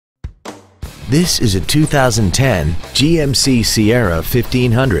This is a 2010 GMC Sierra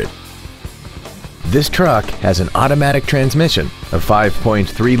 1500. This truck has an automatic transmission, a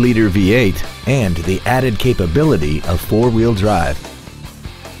 5.3-liter V8, and the added capability of four-wheel drive.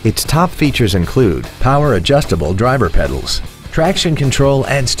 Its top features include power adjustable driver pedals, traction control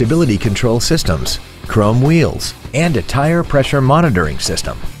and stability control systems, chrome wheels, and a tire pressure monitoring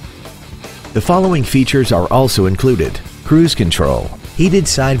system. The following features are also included: cruise control, heated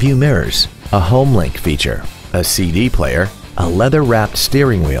side view mirrors, a home link feature, a CD player, a leather-wrapped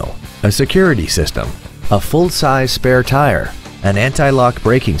steering wheel, a security system, a full-size spare tire, an anti-lock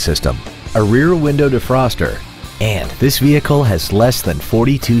braking system, a rear window defroster, and this vehicle has less than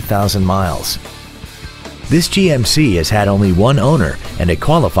 42,000 miles. This GMC has had only one owner and it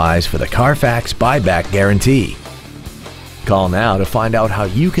qualifies for the Carfax buyback guarantee. Call now to find out how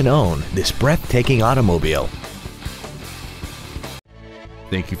you can own this breathtaking automobile.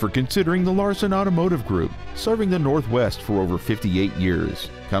 Thank you for considering the Larson Automotive Group, serving the Northwest for over 58 years.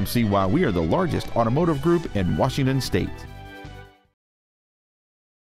 Come see why we are the largest automotive group in Washington State.